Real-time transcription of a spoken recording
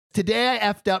Today I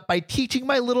effed up by teaching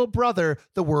my little brother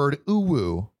the word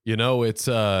UWU. You know, it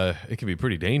can be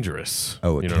pretty dangerous.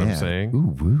 Oh, it you know can. what I'm saying?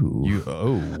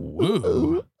 UWU.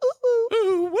 Woo.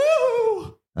 Ooh,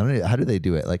 woo. I don't know. How do they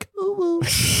do it? Like,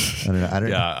 UWU. I don't know.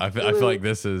 Yeah, I feel like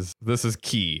this is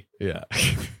key. Yeah.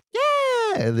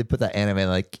 Yeah. And they put that anime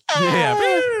like,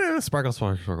 Yeah. Sparkle,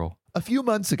 sparkle, sparkle. A few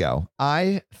months ago,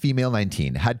 I, female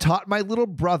 19, had taught my little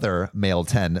brother, male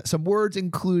 10, some words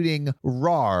including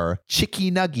rar, chicky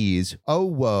nuggies, oh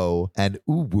whoa, and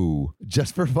ooh woo,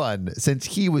 just for fun, since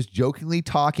he was jokingly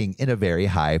talking in a very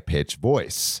high-pitched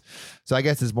voice. So I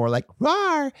guess it's more like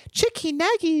rar, chicky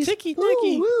nuggies,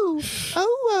 ooh woo,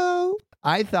 oh whoa.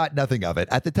 I thought nothing of it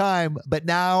at the time, but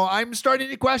now I'm starting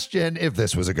to question if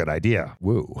this was a good idea.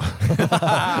 Woo.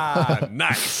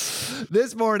 Nice.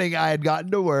 This morning, I had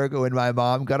gotten to work when my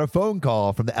mom got a phone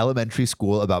call from the elementary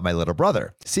school about my little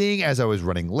brother. Seeing as I was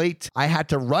running late, I had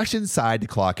to rush inside to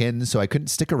clock in, so I couldn't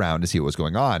stick around to see what was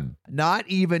going on. Not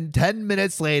even 10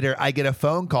 minutes later, I get a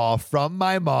phone call from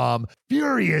my mom,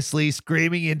 furiously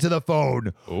screaming into the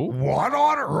phone, Ooh. "What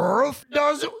on earth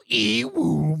does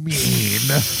EWU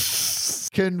mean?"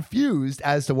 Confused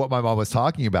as to what my mom was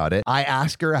talking about it, I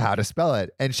asked her how to spell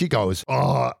it, and she goes,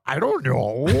 I don't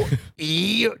know.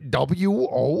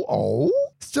 EWOO?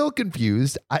 Still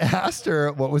confused, I asked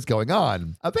her what was going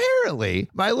on. Apparently,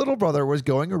 my little brother was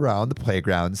going around the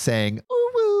playground saying,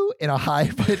 ooh woo, in a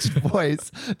high-pitched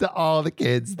voice to all the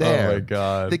kids there. Oh my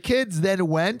God. The kids then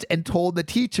went and told the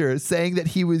teacher, saying that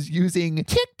he was using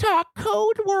TikTok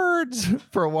code words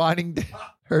for wanting to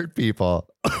hurt people.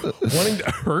 Wanting to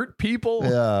hurt people?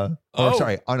 Yeah. Oh,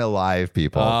 sorry, unalive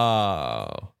people. Oh.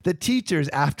 The teachers,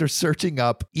 after searching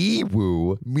up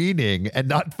EWU meaning and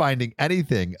not finding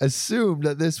anything, assumed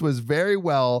that this was very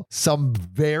well some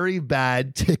very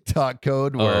bad TikTok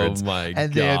code words. Oh my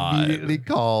and God. They immediately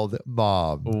called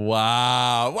mom.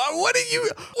 Wow. What are you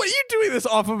doing this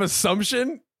off of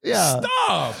assumption? Yeah.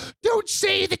 Stop. Don't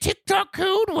say the TikTok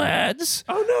code words.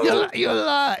 Oh no.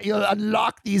 You'll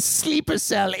unlock these sleeper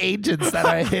cell agents that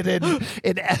are hidden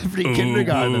in every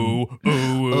kindergarten.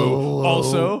 Ooh.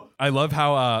 Also, I love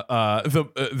how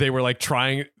they were like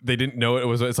trying. They didn't know it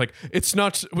was. It's like it's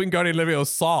not Wingardium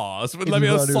Leviosa. It's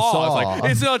Leviosa. Like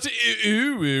it's not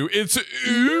ooh. It's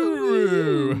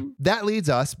ooh. That leads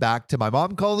us back to my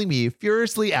mom calling me,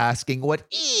 furiously asking what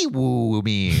EWU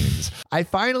means. I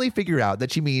finally figure out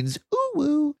that she means ooh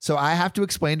woo. So I have to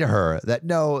explain to her that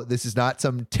no, this is not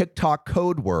some TikTok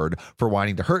code word for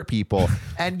wanting to hurt people.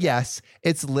 And yes,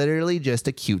 it's literally just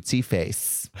a cutesy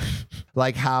face.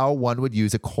 Like how one would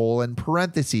use a colon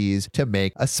parentheses to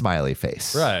make a smiley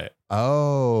face. Right.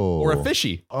 Oh. Or a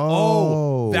fishy.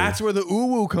 Oh. That's where the ooh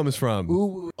woo comes from.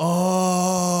 Ooh.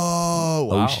 Oh.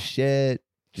 Wow. Oh, shit.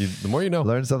 The more you know.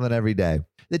 Learn something every day.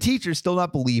 The teacher, still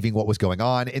not believing what was going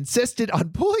on, insisted on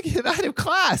pulling him out of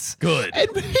class. Good.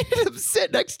 And made him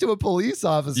sit next to a police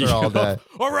officer all day.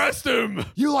 Arrest him.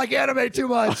 You like anime too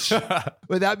much.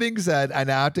 With that being said, I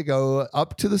now have to go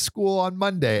up to the school on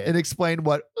Monday and explain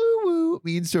what ooh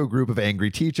means to a group of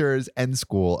angry teachers and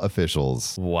school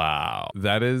officials. Wow.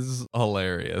 That is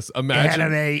hilarious. Imagine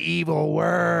Anime evil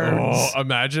words. Oh,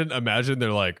 imagine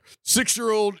they're like,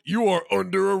 6-year-old, you are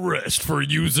under arrest for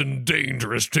using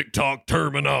dangerous TikTok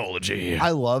terminology.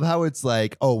 I love how it's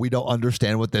like, oh, we don't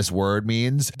understand what this word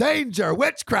means. Danger,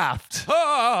 witchcraft.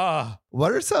 Ah!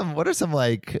 What are some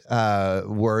like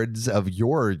words of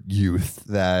your youth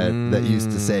that used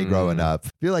to say growing up? I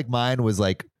feel like mine was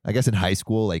like, I guess in high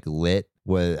school, like lit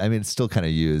was, I mean, it's still kind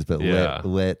of used, but yeah.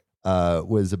 lit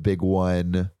was a big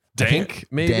one. Dank,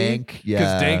 maybe? Dank,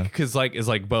 yeah. Because dank is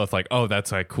like both like, oh,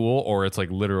 that's like cool, or it's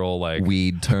like literal like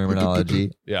weed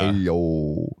terminology. Yeah.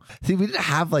 Ayo. See, we didn't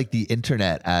have like the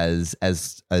internet as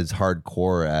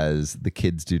hardcore as the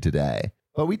kids do today.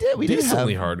 But we did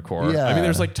decently have hardcore. Yeah. I mean,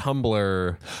 there's like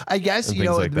Tumblr. I guess, you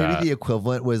know, like maybe the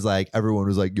equivalent was like everyone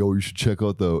was like, yo, you should check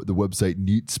out the website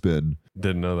Neatspin.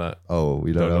 Didn't know that. Oh,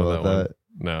 we don't know about that?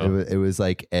 No. It was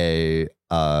like a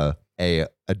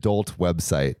adult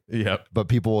website. Yep. But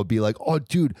people would be like, oh,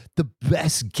 dude, the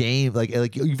best game,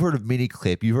 like you've heard of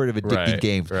Miniclip, you've heard of Addicting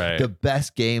Games. Right. The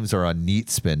best games are on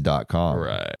neatspin.com.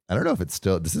 Right. I don't know if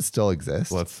does it still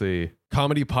exist? Let's see.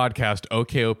 Comedy podcast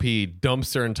OKOP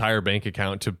dumps their entire bank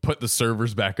account to put the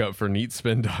servers back up for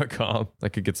neatspin.com. I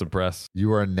could get some press.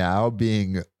 You are now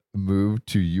being moved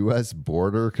to U.S.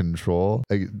 border control.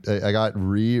 I got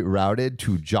rerouted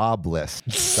to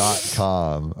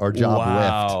joblist.com or joblift.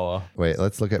 Wow. Wait,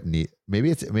 let's look up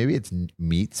maybe it's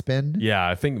Meatspin. Yeah,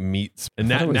 I think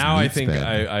Meatspin.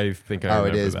 I think I oh,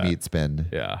 it is that. Meatspin.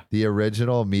 Yeah. The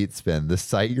original Meatspin, the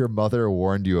site your mother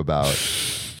warned you about.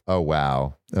 Oh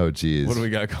wow. Oh geez. What do we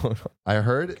got going on? I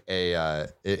heard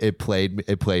it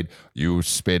played you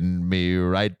spin me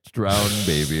right round,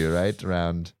 baby, right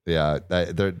round. Yeah,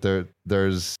 they're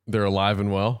alive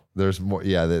and well. There's more.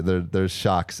 Yeah, there's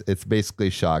shocks. It's basically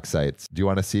shock sites. Do you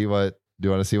want to see what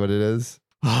it is?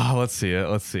 Oh, let's see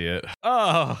it.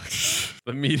 Oh,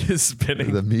 the meat is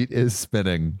spinning. The meat is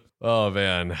spinning. Oh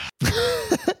man.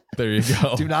 There you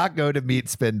go. Do not go to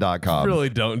meatspin.com. Really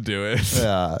don't do it.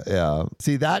 Yeah.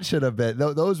 See, that should have been,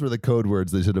 those were the code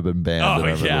words that should have been banned. Oh,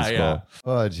 yeah.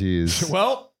 Oh, geez.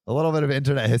 Well, a little bit of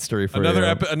internet history for another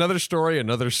you. Another story,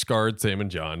 another scarred Sam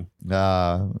and John.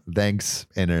 Thanks,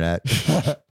 internet.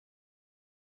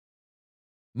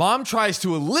 Mom tries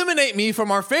to eliminate me from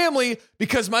our family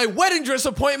because my wedding dress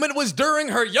appointment was during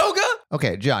her yoga?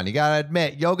 Okay, John, you gotta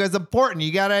admit, yoga is important.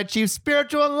 You gotta achieve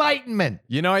spiritual enlightenment.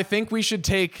 You know, I think we should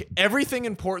take everything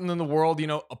important in the world,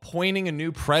 appointing a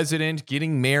new president,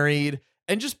 getting married,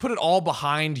 and just put it all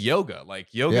behind yoga. Like,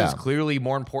 yoga is clearly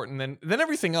more important than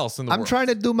everything else in the world. I'm trying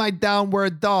to do my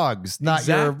downward dogs, not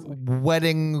your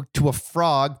wedding to a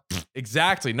frog.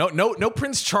 Exactly. No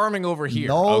Prince Charming over here.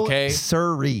 No, okay,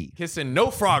 sirree. Kissing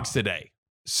no frogs today.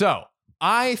 So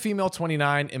I, female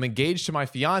 29, am engaged to my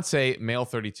fiance, male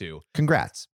 32.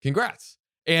 Congrats.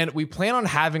 And we plan on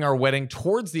having our wedding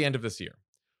towards the end of this year.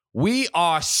 We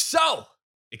are so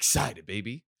excited,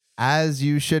 baby. As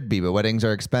you should be, but weddings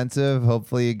are expensive.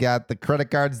 Hopefully you got the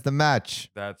credit cards to match.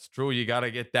 That's true. You got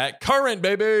to get that current,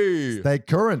 baby. Stay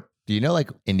current. Do you know like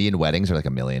Indian weddings are like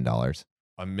 $1 million? $1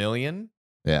 million?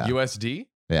 Yeah. USD?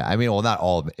 Yeah. I mean, well, not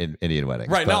all Indian weddings.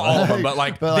 Right. Not all of them,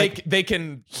 but they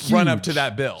can run up to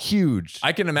that bill. Huge.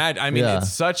 I can imagine. I mean,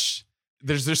 it's such...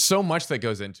 There's so much that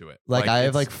goes into it. Like I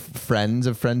have like friends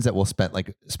of friends that will spend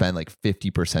like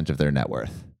 50% of their net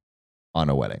worth on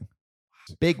a wedding.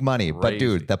 Big money, crazy. But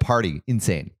dude, the party,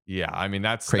 insane. Yeah, I mean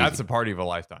that's Crazy. That's a party of a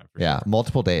lifetime. For yeah, sure.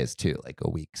 multiple days too, like a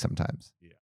week sometimes.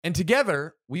 Yeah. And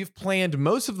together, we've planned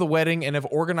most of the wedding and have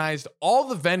organized all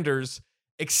the vendors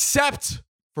except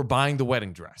for buying the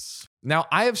wedding dress. Now,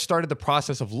 I have started the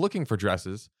process of looking for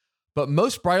dresses, but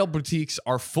most bridal boutiques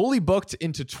are fully booked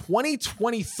into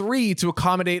 2023 to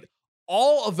accommodate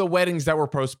all of the weddings that were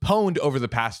postponed over the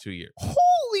past 2 years.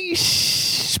 Holy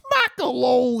schmackaloli.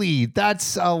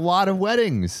 That's a lot of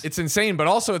weddings. It's insane, but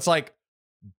also it's like,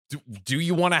 do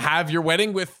you want to have your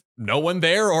wedding with no one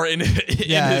there or in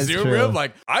the Zoom room?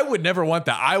 Like, I would never want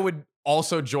that. I would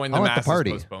also join the masses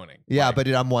postponing. Yeah, like, but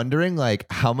dude, I'm wondering like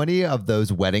how many of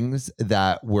those weddings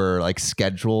that were like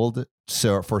scheduled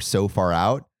so far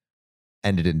out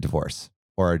ended in divorce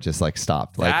or just like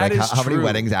stopped. Like how many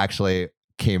weddings actually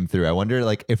came through? I wonder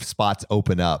like if spots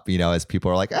open up, as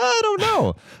people are like, I don't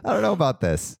know about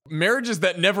this. Marriages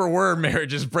that never were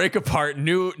marriages break apart.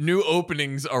 New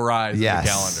openings arise in the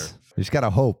calendar. You just gotta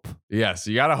hope. Yes,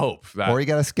 you gotta hope that. Or you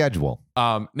gotta schedule.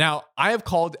 Now, I have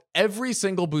called every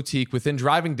single boutique within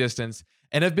driving distance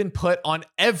and have been put on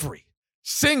every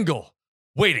single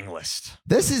waiting list.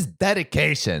 This is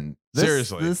dedication.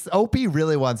 Seriously. This OP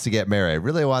really wants to get married,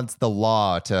 really wants the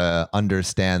law to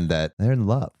understand that they're in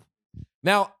love.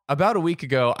 Now, about a week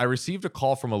ago, I received a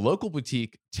call from a local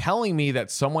boutique telling me that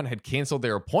someone had canceled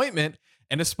their appointment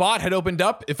and a spot had opened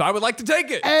up if I would like to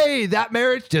take it. Hey, that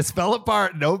marriage just fell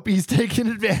apart. And OP's taking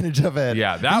advantage of it.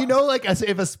 Yeah, like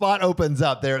if a spot opens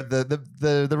up, there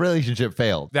the relationship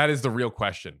failed. That is the real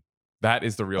question. That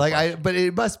is the real question. But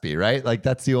it must be, right? Like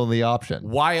that's the only option.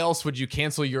 Why else would you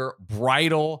cancel your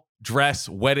bridal dress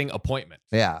wedding appointment?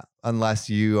 Yeah, unless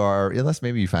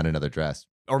maybe you found another dress.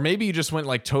 Or maybe you just went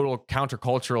like total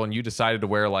countercultural and you decided to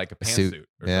wear like a pantsuit.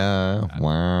 Yeah, like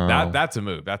wow. That's a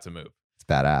move. It's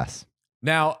badass.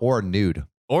 Now, or nude.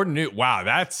 Wow,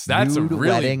 that's nude a really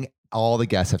wedding. All the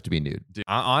guests have to be nude. Dude,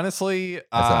 honestly, that's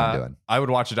what I'm doing. I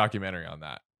would watch a documentary on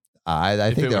that.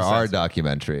 I think there are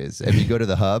documentaries. If you go to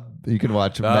the Hub, you can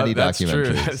watch many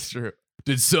documentaries. That's true.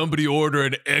 Did somebody order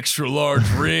an extra large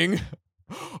ring?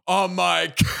 Oh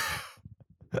my!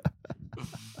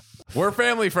 We're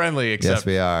family friendly, except yes,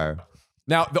 we are.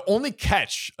 Now, the only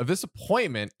catch of this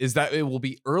appointment is that it will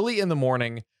be early in the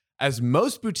morning, as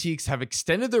most boutiques have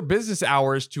extended their business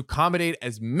hours to accommodate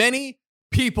as many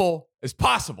people as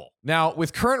possible. Now,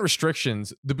 with current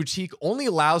restrictions, the boutique only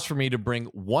allows for me to bring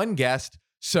one guest,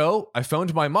 so I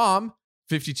phoned my mom,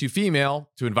 52 female,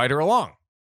 to invite her along.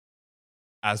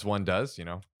 As one does,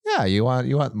 Yeah, you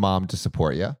want mom to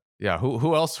support you. Yeah,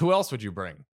 who else would you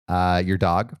bring? Your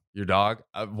dog. Your dog?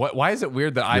 Why is it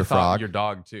weird that I thought your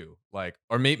dog too? Like,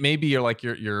 or maybe you're like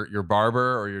your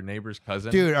barber or your neighbor's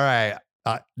cousin. Dude, all right.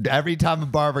 Every time a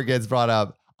barber gets brought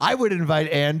up, I would invite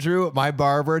Andrew, my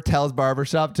barber, Tell's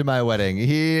Barbershop, to my wedding.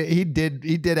 He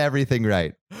did everything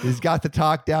right. He's got the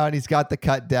talk down. He's got the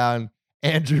cut down.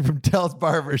 Andrew from Tell's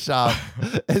Barbershop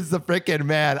is the freaking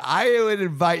man. I would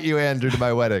invite you, Andrew, to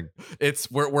my wedding.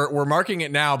 We're marking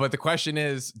it now, but the question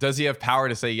is, does he have power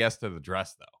to say yes to the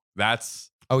dress though?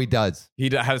 Oh, he does. He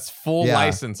has full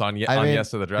license on yes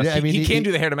to the dress. Yeah, he can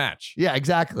do the hair to match. Yeah,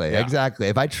 exactly.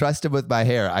 If I trust him with my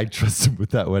hair, I trust him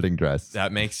with that wedding dress.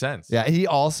 That makes sense. Yeah, he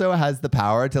also has the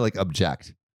power to like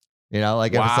object. You know,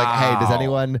 like if it's like, hey, does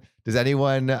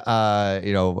anyone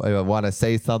want to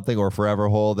say something or forever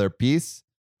hold their peace?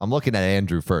 I'm looking at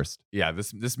Andrew first. Yeah,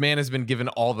 this man has been given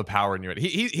all the power in your head.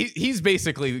 He's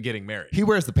basically getting married. He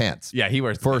wears the pants. Yeah, he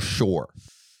wears the pants. Sure.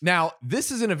 Now,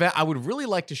 this is an event I would really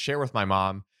like to share with my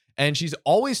mom, and she's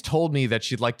always told me that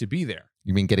she'd like to be there.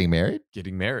 You mean getting married?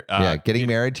 Getting married. Getting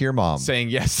married to your mom. Saying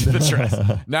yes to the dress.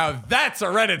 Now, that's a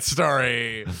Reddit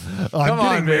story. I'm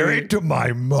getting married to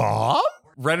my mom?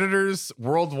 Redditors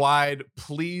worldwide,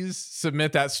 please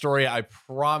submit that story. I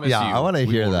promise you. Yeah, I want to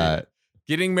hear that.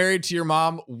 Getting married to your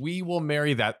mom, we will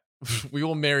marry that. We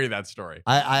will marry that story.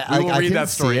 I will read that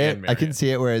story. I can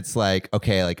see it where it's like,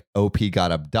 okay, like OP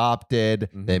got adopted.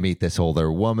 Mm-hmm. They meet this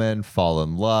older woman, fall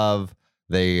in love.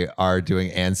 They are doing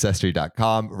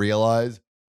Ancestry.com, realize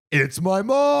it's my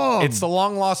mom. It's the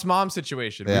long lost mom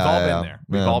situation. We've all been there.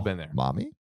 We've all been there.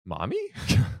 Mommy?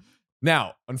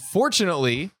 Now,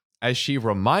 unfortunately, as she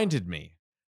reminded me,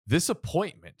 this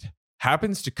appointment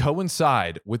happens to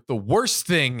coincide with the worst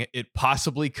thing it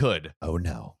possibly could. Oh,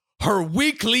 no. Her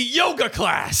weekly yoga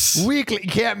class. Weekly. You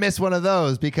can't miss one of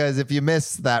those because if you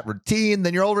miss that routine,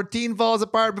 then your whole routine falls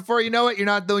apart. Before you know it, you're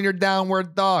not doing your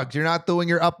downward dogs. You're not doing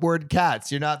your upward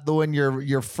cats. You're not doing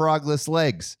your frogless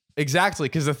legs. Exactly.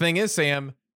 Because the thing is,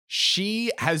 Sam,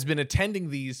 she has been attending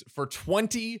these for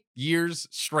 20 years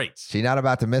straight. She's not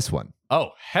about to miss one.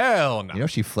 Oh, hell no. You know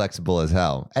she's flexible as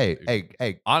hell.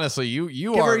 Hey. Honestly,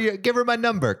 give her my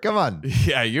number. Come on.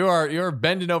 Yeah, you're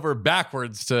bending over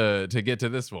backwards to get to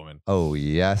this woman. Oh,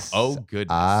 yes. Oh,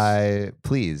 goodness.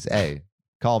 Please, hey,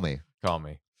 call me. Call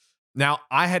me. Now,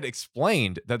 I had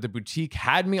explained that the boutique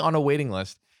had me on a waiting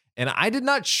list, and I did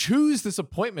not choose this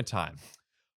appointment time.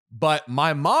 But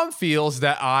my mom feels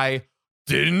that I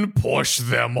didn't push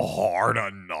them hard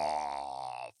enough.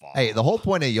 Hey, the whole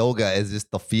point of yoga is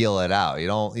just to feel it out. You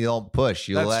don't push.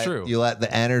 That's true. You let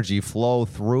the energy flow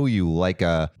through you like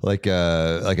a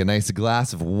nice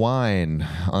glass of wine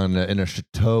in a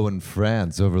chateau in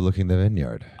France overlooking the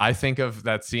vineyard. I think of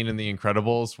that scene in The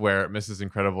Incredibles where Mrs.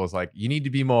 Incredible is like, "You need to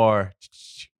be more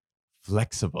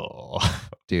flexible."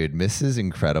 Dude, Mrs.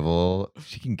 Incredible,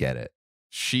 she can get it.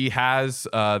 She has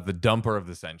the dumper of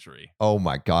the century. Oh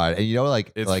my God.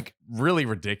 And it's really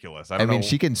ridiculous. I mean,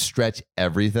 she can stretch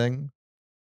everything.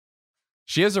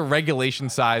 She has a regulation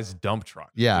size dump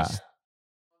truck. Yeah.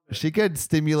 She could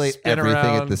stimulate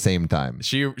everything at the same time.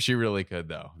 She really could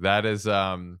though. That is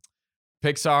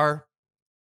Pixar.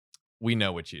 We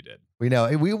know what you did. We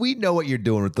know what you're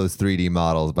doing with those 3D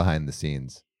models behind the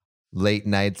scenes. Late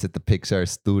nights at the Pixar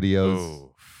studios.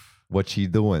 Ooh. What you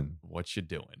doing? What you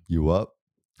doing? You up?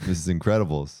 This is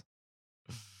Incredibles.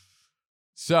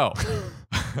 So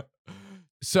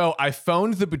I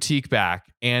phoned the boutique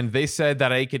back and they said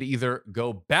that I could either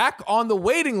go back on the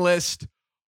waiting list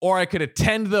or I could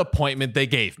attend the appointment they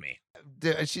gave me.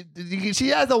 She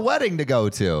has a wedding to go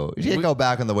to. She can't go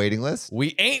back on the waiting list.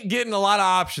 We ain't getting a lot of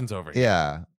options over here.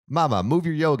 Yeah. Mama, move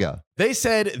your yoga. They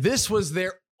said this was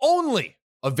their only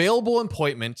available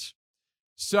appointment.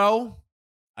 So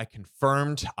I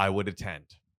confirmed I would attend.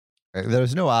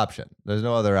 There's no option. There's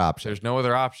no other option. There's no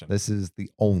other option. This is the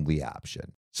only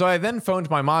option. So I then phoned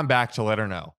my mom back to let her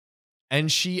know. And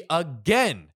she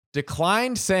again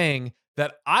declined, saying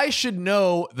that I should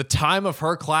know the time of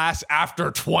her class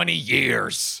after 20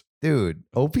 years. Dude,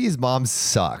 OP's mom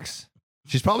sucks.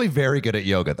 She's probably very good at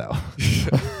yoga, though.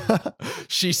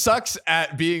 She sucks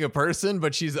at being a person,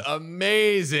 but she's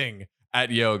amazing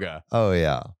at yoga. Oh,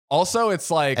 yeah. Also, it's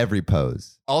like every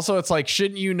pose. Also, it's like,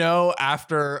 shouldn't you know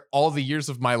after all the years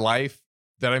of my life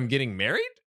that I'm getting married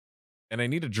and I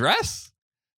need a dress?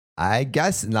 I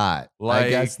guess not.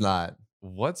 What's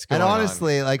going on? And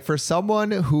honestly, like for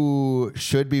someone who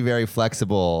should be very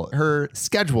flexible, her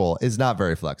schedule is not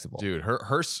very flexible. Dude,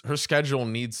 her schedule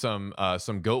needs some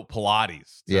goat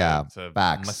Pilates to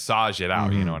massage it out.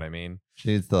 Mm-hmm. You know what I mean?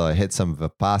 She needs to hit some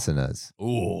Vipassanas.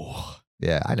 Ooh.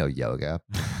 Yeah, I know yoga.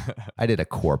 I did a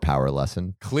core power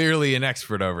lesson. Clearly an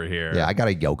expert over here. Yeah, I got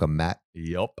a yoga mat.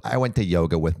 Yup. I went to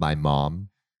yoga with my mom.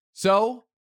 So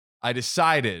I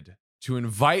decided to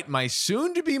invite my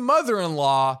soon-to-be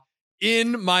mother-in-law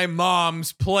in my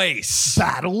mom's place.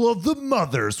 Battle of the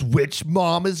mothers. Which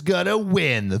mom is gonna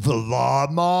win? The law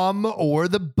mom or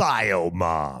the bio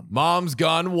mom? Mom's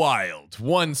gone wild.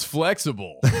 One's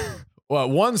flexible. Well,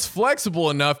 one's flexible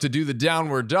enough to do the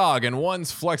downward dog, and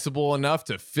one's flexible enough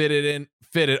to fit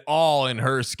it all in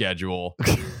her schedule.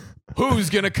 Who's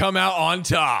gonna come out on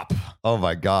top? Oh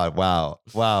my God. Wow.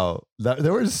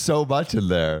 There was so much in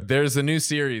there. There's a new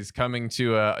series coming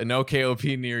to an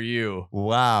OKOP near you.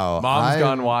 Wow. Mom's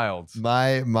gone wild.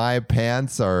 My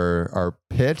pants are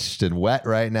pitched and wet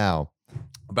right now.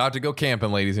 About to go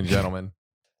camping, ladies and gentlemen.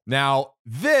 Now,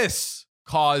 this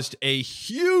caused a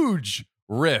huge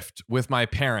rift with my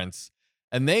parents,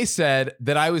 and they said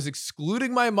that I was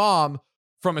excluding my mom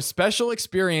from a special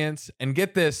experience, and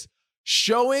get this,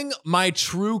 showing my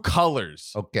true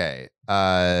colors. Okay.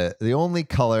 The only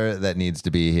color that needs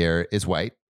to be here is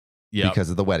white. Yep. Because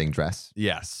of the wedding dress.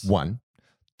 Yes. 1.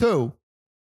 2.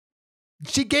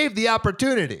 She gave the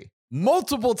opportunity.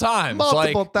 Multiple times.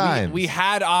 Times. We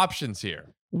had options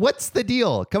here. What's the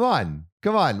deal? Come on.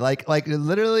 Like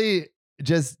literally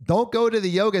just don't go to the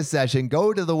yoga session.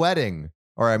 Go to the wedding.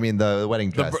 Or I mean the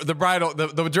wedding dress. The bridal,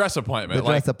 the dress appointment. The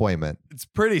dress appointment. It's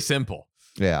pretty simple.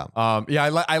 Yeah.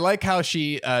 I like how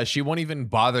she won't even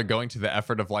bother going to the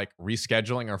effort of like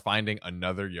rescheduling or finding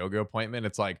another yoga appointment.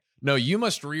 It's like, no, you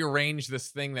must rearrange this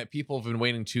thing that people have been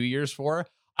waiting 2 years for.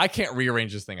 I can't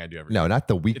rearrange this thing I do every day. No, not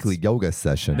the weekly yoga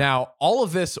session. Now, all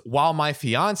of this while my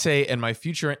fiance and my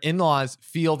future in-laws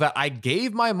feel that I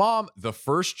gave my mom the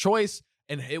first choice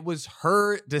and it was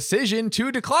her decision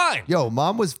to decline. Yo,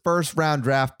 mom was first round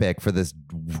draft pick for this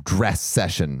dress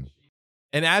session.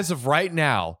 And as of right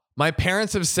now, my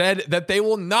parents have said that they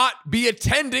will not be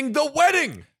attending the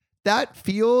wedding. That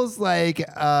feels like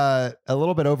a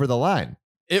little bit over the line.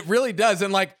 It really does.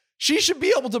 And like, she should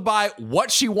be able to buy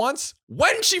what she wants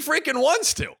when she freaking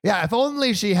wants to. Yeah, if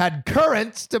only she had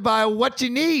currents to buy what she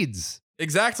needs.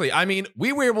 Exactly. I mean,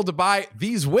 we were able to buy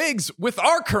these wigs with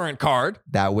our current card.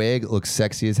 That wig looks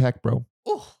sexy as heck, bro.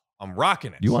 Ooh, I'm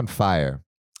rocking it. You on fire.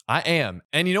 I am.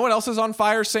 And you know what else is on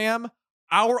fire, Sam?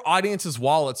 Our audience's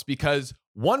wallets, because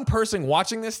one person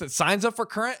watching this that signs up for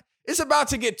current is about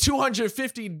to get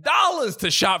 $250 to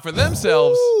shop for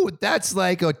themselves. Ooh, that's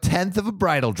like a tenth of a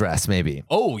bridal dress, maybe.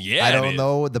 Oh, yeah. I don't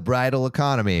know the bridal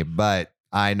economy, but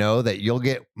I know that you'll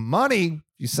get money if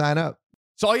you sign up.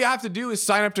 So all you have to do is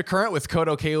sign up to Current with code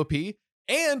OKOP,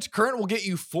 and Current will get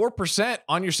you 4%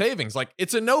 on your savings. Like,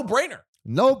 it's a no-brainer.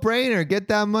 No brainer. Get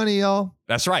that money, y'all.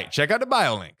 That's right. Check out the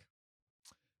bio link.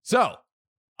 So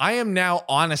I am now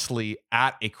honestly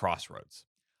at a crossroads.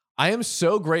 I am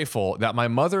so grateful that my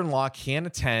mother-in-law can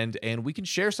attend and we can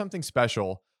share something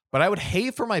special, but I would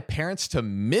hate for my parents to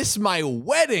miss my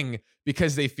wedding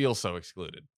because they feel so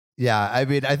excluded. Yeah, I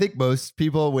mean, I think most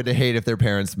people would hate if their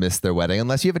parents missed their wedding,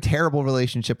 unless you have a terrible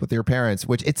relationship with your parents,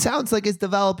 which it sounds like is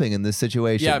developing in this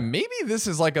situation. Yeah, maybe this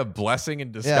is like a blessing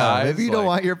in disguise. Yeah, maybe you don't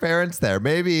want your parents there.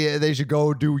 Maybe they should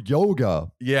go do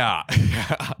yoga. Yeah.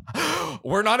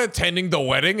 We're not attending the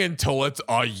wedding until it's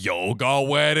a yoga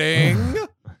wedding.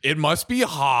 It must be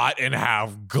hot and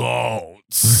have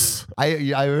goats.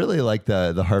 I really like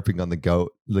the harping on the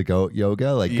goat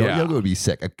yoga. Like goat yoga would be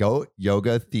sick. A goat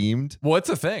yoga themed. What's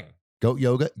a thing? Goat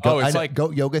yoga. It's like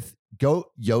goat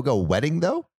yoga wedding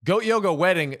though. Goat yoga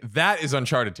wedding. That is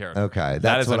uncharted territory. Okay,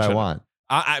 that's what I want.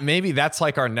 Maybe that's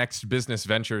like our next business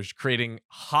ventures, creating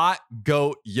hot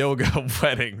goat yoga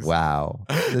weddings. Wow,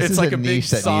 this it's is like a a big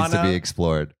niche that needs to be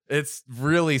explored. It's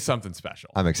really something special.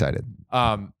 I'm excited.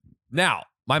 Now,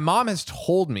 my mom has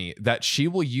told me that she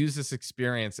will use this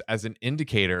experience as an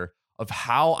indicator of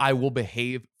how I will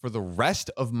behave for the rest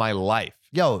of my life.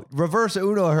 Yo, reverse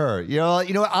Uno her. You know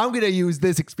what? I'm going to use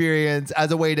this experience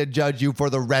as a way to judge you for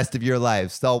the rest of your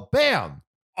life. So, bam.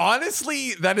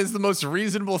 Honestly, that is the most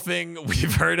reasonable thing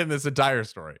we've heard in this entire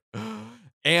story.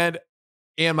 And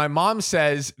my mom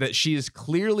says that she is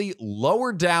clearly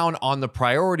lower down on the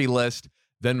priority list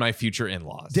than my future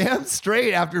in-laws. Damn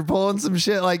straight after pulling some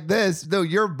shit like this. No,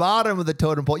 you're bottom of the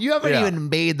totem pole. You haven't even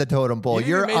made the totem pole.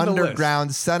 You're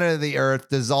underground, center of the earth,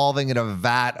 dissolving in a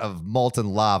vat of molten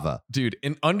lava. Dude,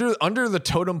 under the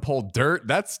totem pole dirt,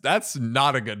 that's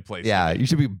not a good place. Yeah, you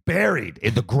should be buried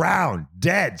in the ground,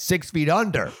 dead, 6 feet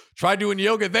under. Try doing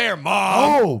yoga there, Mom.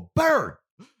 Oh, bird.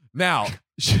 Now,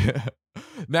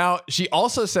 she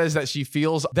also says that she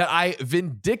feels that I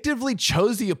vindictively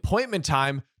chose the appointment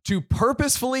time to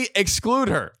purposefully exclude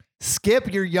her.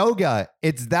 Skip your yoga.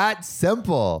 It's that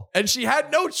simple. And she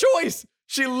had no choice.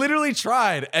 She literally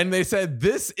tried, and they said,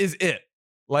 this is it.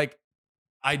 Like,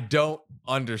 I don't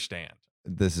understand.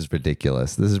 This is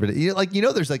ridiculous. This is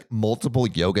ridiculous. There's like multiple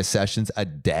yoga sessions a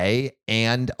day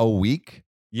and a week.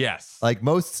 Yes. Like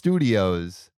most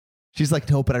studios, she's like,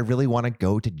 no, but I really want to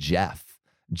go to Jeff.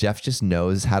 Jeff just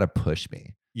knows how to push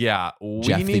me. Yeah, we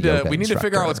Jeff, need the to yoga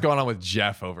figure out what's instructor. going on with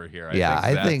Jeff over here.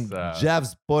 I think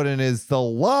Jeff's putting his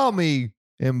salami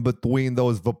in between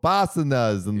those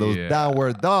vipassanas and those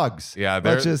downward dogs. Yeah,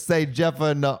 let's just say Jeff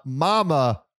and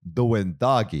Mama doing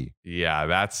doggy. Yeah,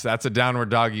 that's a downward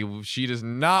doggy. She does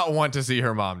not want to see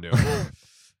her mom doing.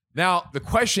 Now, the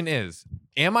question is,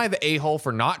 am I the a-hole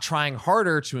for not trying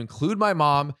harder to include my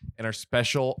mom in our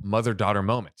special mother-daughter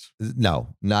moment?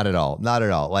 No, not at all. Not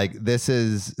at all. Like this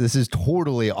is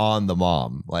totally on the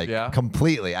mom. Like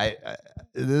completely.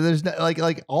 There's no,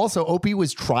 like also OP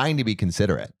was trying to be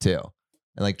considerate too.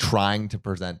 And like trying to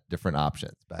present different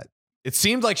options, but it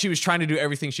seemed like she was trying to do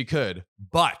everything she could,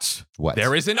 but what?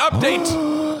 There is an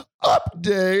update.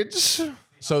 Updates.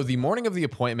 So the morning of the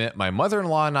appointment, my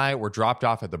mother-in-law and I were dropped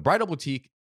off at the bridal boutique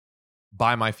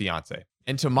by my fiance.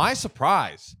 And to my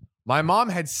surprise, my mom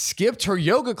had skipped her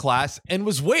yoga class and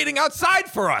was waiting outside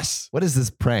for us. What is this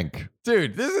prank?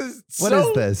 Dude, this is What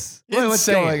is this? What's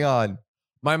going on?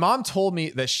 My mom told me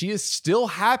that she is still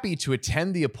happy to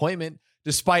attend the appointment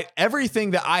despite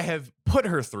everything that I have put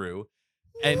her through.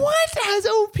 And what has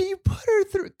OP put her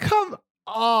through? Come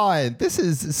on. This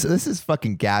is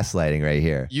fucking gaslighting right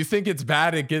here. You think it's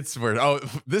bad, it gets worse. Oh,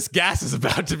 this gas is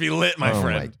about to be lit, my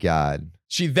friend. Oh my God.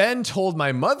 She then told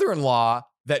my mother-in-law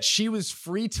that she was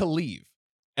free to leave.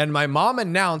 And my mom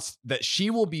announced that she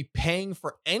will be paying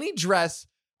for any dress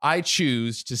I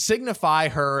choose to signify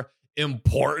her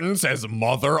importance as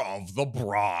mother of the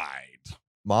bride.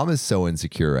 Mom is so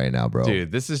insecure right now, bro.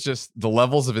 Dude, this is just the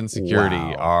levels of insecurity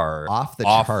are off the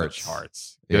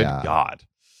charts. Good God.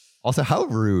 Also, how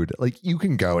rude. Like, you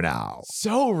can go now.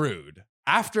 So rude.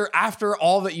 After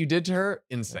all that you did to her,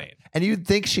 insane. And you'd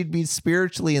think she'd be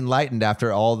spiritually enlightened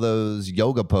after all those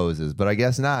yoga poses, but I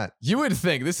guess not. You would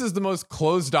think this is the most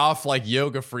closed off like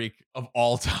yoga freak of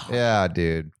all time. Yeah,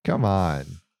 dude. Come on.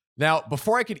 Now,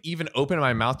 before I could even open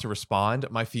my mouth to respond,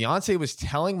 my fiance was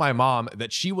telling my mom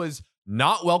that she was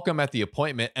not welcome at the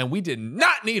appointment and we did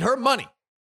not need her money.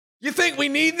 You think we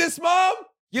need this, Mom?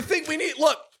 You think we need,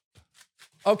 look,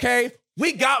 okay,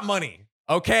 we got money,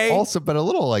 okay? Also, but a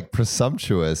little like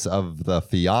presumptuous of the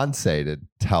fiance to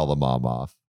tell the mom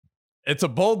off. It's a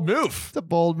bold move. It's a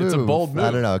bold move. It's a bold move. I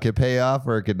don't know. It could pay off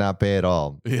or it could not pay at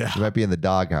all. Yeah. You might be in the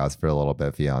doghouse for a little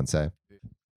bit, fiance.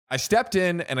 I stepped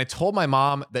in and I told my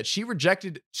mom that she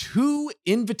rejected 2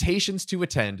 invitations to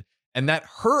attend and that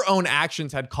her own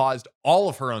actions had caused all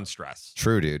of her own stress.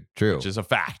 True, dude. True. Which is a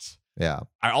fact. Yeah.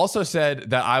 I also said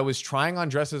that I was trying on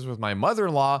dresses with my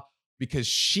mother-in-law because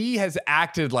she has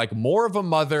acted like more of a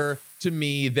mother to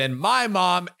me than my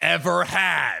mom ever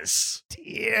has.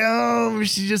 Damn,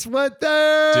 she just went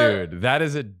there. Dude,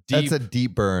 that's a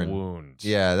deep burn wound.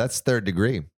 Yeah, that's 3rd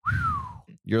degree.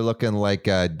 You're looking like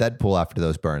Deadpool after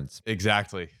those burns.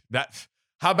 Exactly.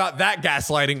 How about that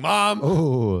gaslighting, Mom?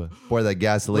 Oh, pour that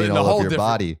gasoline all over your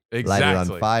body. Exactly. Light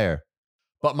it on fire.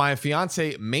 But my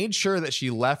fiance made sure that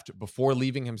she left before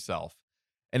leaving himself.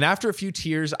 And after a few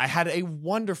tears, I had a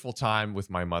wonderful time with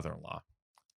my mother-in-law.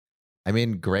 I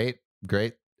mean, great,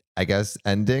 I guess,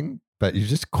 ending. But you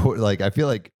just, like, I feel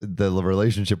like the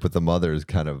relationship with the mother is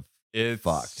kind of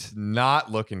fucked.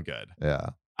 Not looking good. Yeah.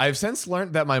 I've since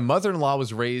learned that my mother-in-law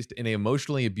was raised in an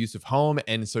emotionally abusive home,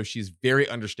 and so she's very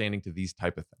understanding to these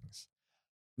type of things.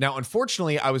 Now,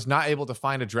 unfortunately, I was not able to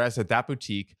find a dress at that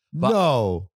boutique.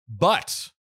 But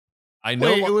I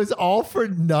know it was all for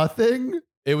nothing?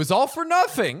 It was all for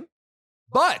nothing.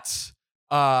 But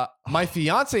my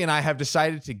fiance and I have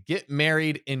decided to get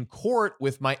married in court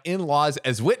with my in-laws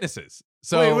as witnesses.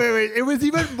 So wait. It was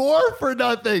even more for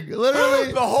nothing.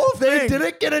 Literally. The whole thing. They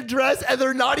didn't get a dress and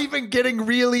they're not even getting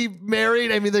really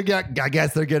married. I mean, I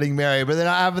guess they're getting married, but they're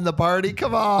not having the party.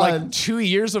 Come on. Like 2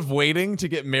 years of waiting to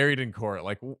get married in court.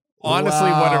 Like, honestly,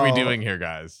 What are we doing here,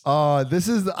 guys? Oh, this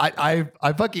is, I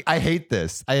hate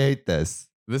this. I hate this.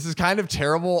 This is kind of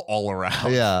terrible all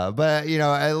around. Yeah, but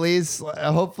at least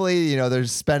hopefully they're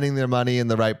spending their money in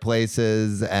the right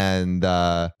places and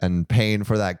paying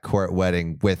for that court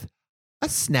wedding with a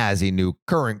snazzy new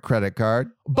current credit card.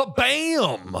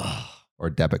 Ba-bam! Or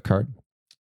debit card.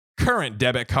 Current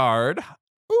debit card.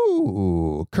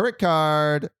 Ooh, current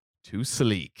card. Too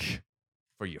sleek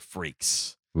for you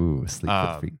freaks. Ooh, sleek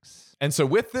for freaks. And so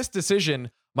with this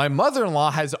decision, my mother-in-law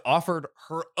has offered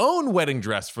her own wedding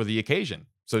dress for the occasion.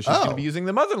 So she's going to be using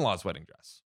the mother-in-law's wedding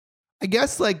dress. I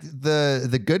guess like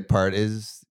the good part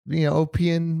is, OP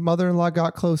and mother-in-law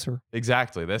got closer.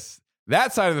 Exactly.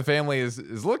 That side of the family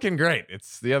is looking great.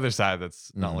 It's the other side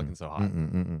that's not looking so hot.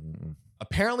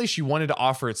 Apparently, she wanted to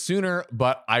offer it sooner,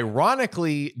 but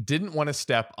ironically didn't want to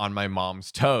step on my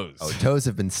mom's toes. Oh, toes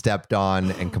have been stepped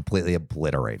on and completely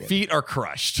obliterated. Feet are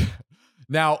crushed.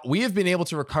 Now, we have been able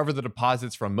to recover the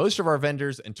deposits from most of our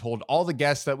vendors and told all the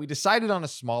guests that we decided on a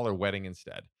smaller wedding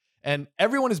instead. And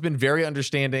everyone has been very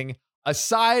understanding,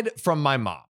 aside from my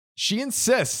mom. She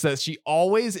insists that she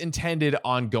always intended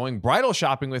on going bridal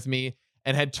shopping with me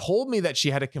and had told me that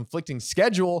she had a conflicting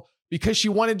schedule because she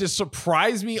wanted to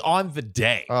surprise me on the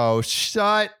day. Oh,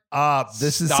 shut up.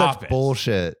 This is such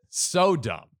bullshit. So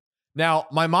dumb. Now,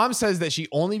 my mom says that she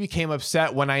only became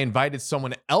upset when I invited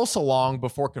someone else along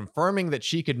before confirming that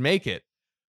she could make it.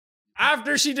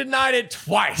 After she denied it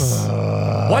twice.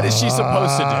 What is she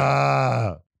supposed to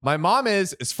do? My mom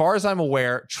is, as far as I'm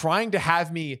aware, trying to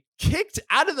have me kicked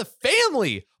out of the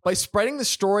family by spreading the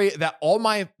story that all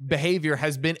my behavior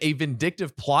has been a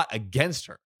vindictive plot against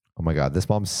her. Oh my God, this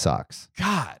mom sucks.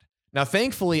 God. Now,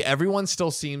 thankfully, everyone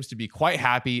still seems to be quite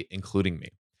happy, including me.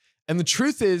 And the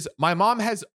truth is, my mom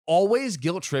has always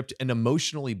guilt-tripped and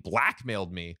emotionally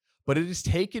blackmailed me, but it has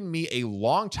taken me a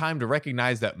long time to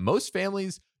recognize that most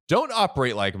families don't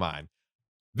operate like mine.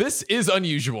 This is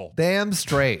unusual. Damn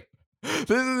straight.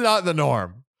 This is not the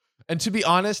norm. And to be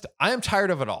honest, I am tired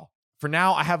of it all. For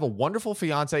now, I have a wonderful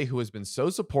fiance who has been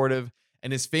so supportive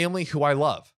and his family who I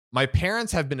love. My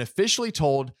parents have been officially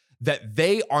told that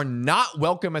they are not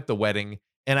welcome at the wedding,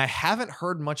 and I haven't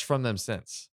heard much from them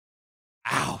since.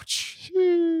 Ouch.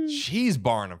 She's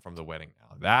barring them from the wedding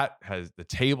now. The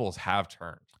tables have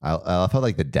turned. I felt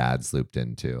like the dad's looped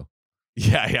in too.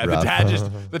 Yeah.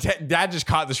 The dad just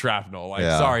caught the shrapnel. Like,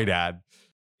 sorry, Dad.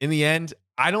 In the end,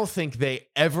 I don't think they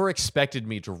ever expected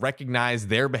me to recognize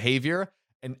their behavior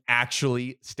and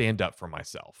actually stand up for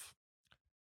myself.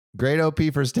 Great OP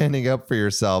for standing up for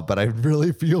yourself, but I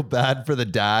really feel bad for the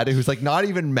dad who's like not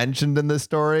even mentioned in this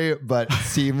story, but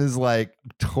seems like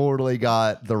totally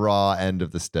got the raw end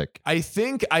of the stick. I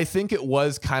think it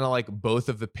was kind of like both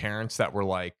of the parents that were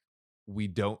like, we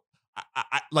don't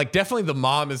like, definitely the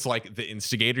mom is like the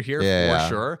instigator here for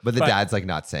sure. But the dad's like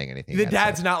not saying anything. The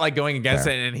dad's not like going against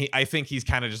it. And I think he's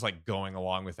kind of just like going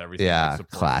along with everything. Yeah.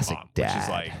 Classic mom, dad. Which is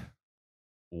like,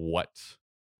 what?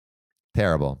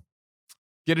 Terrible.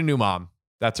 Get a new mom.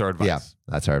 That's our advice. Yeah,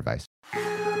 that's our advice.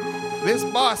 This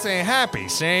boss ain't happy,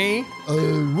 see?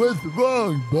 What's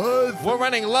wrong, boss? We're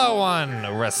running low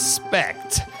on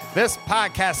respect. This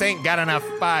podcast ain't got enough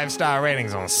 5-star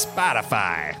ratings on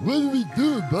Spotify. What do we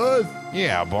do, boss?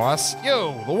 Yeah, boss.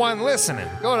 You, the one listening,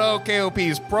 go to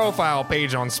OKOP's profile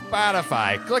page on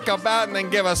Spotify, click about, and then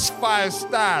give us 5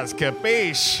 stars,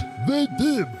 capiche? They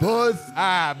did, boss.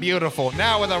 Ah, beautiful.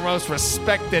 Now we're the most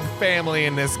respected family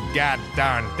in this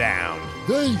goddamn town.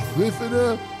 Thanks,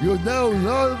 listener. You're now an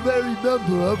honorary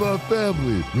member of our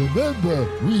family. Remember,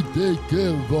 we take care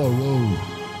of our own.